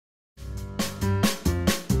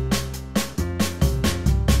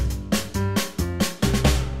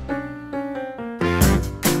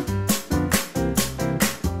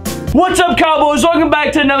What's up, Cowboys? Welcome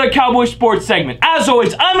back to another Cowboy Sports segment. As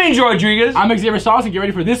always, I'm Angel Rodriguez. I'm Xavier Sauce, and get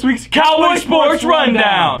ready for this week's Cowboy Sports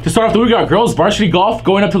Rundown. To start off the week, we got girls varsity golf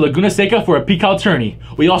going up to Laguna Seca for a Peacock tourney.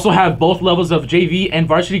 We also have both levels of JV and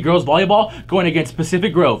varsity girls volleyball going against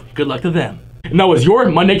Pacific Grove. Good luck to them. And that was your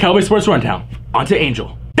Monday Cowboy Sports Rundown. On to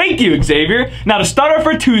Angel. Thank you, Xavier. Now to start off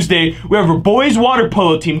for Tuesday, we have our boys water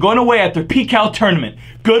polo team going away at their Peacock tournament.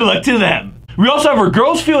 Good luck to them. We also have our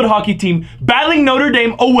girls field hockey team battling Notre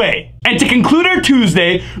Dame away. And to conclude our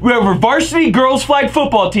Tuesday, we have our varsity girls flag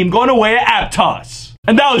football team going away at Aptos.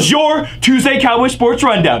 And that was your Tuesday Cowboy Sports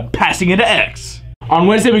Rundown. Passing it to X. On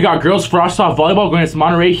Wednesday, we got girls frost-off volleyball going against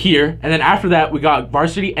Monterey here. And then after that, we got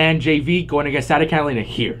varsity and JV going against Santa Catalina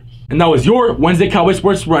here. And that was your Wednesday Cowboy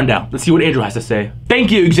Sports Rundown. Let's see what Andrew has to say.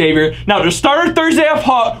 Thank you, Xavier. Now to start our Thursday off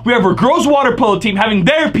hot, we have our girls water polo team having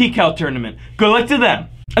their Peacock tournament. Good luck to them.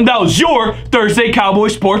 And that was your Thursday Cowboy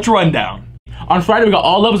Sports Rundown. On Friday, we got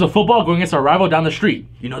all levels of football going against our rival down the street.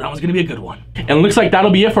 You know that one's going to be a good one. And it looks like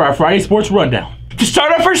that'll be it for our Friday Sports Rundown. To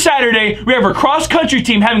start off our Saturday, we have our cross-country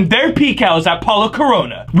team having their PCALs at Paulo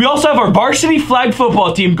Corona. We also have our varsity flag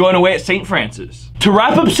football team going away at St. Francis. To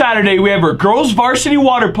wrap up Saturday, we have our girls varsity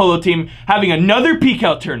water polo team having another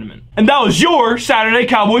PCAL tournament. And that was your Saturday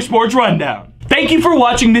Cowboy Sports Rundown. Thank you for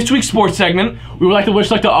watching this week's sports segment. We would like to wish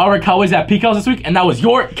luck to all our Cowboys at Peacocks this week, and that was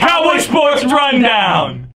your Cowboy Sports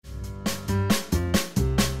Rundown.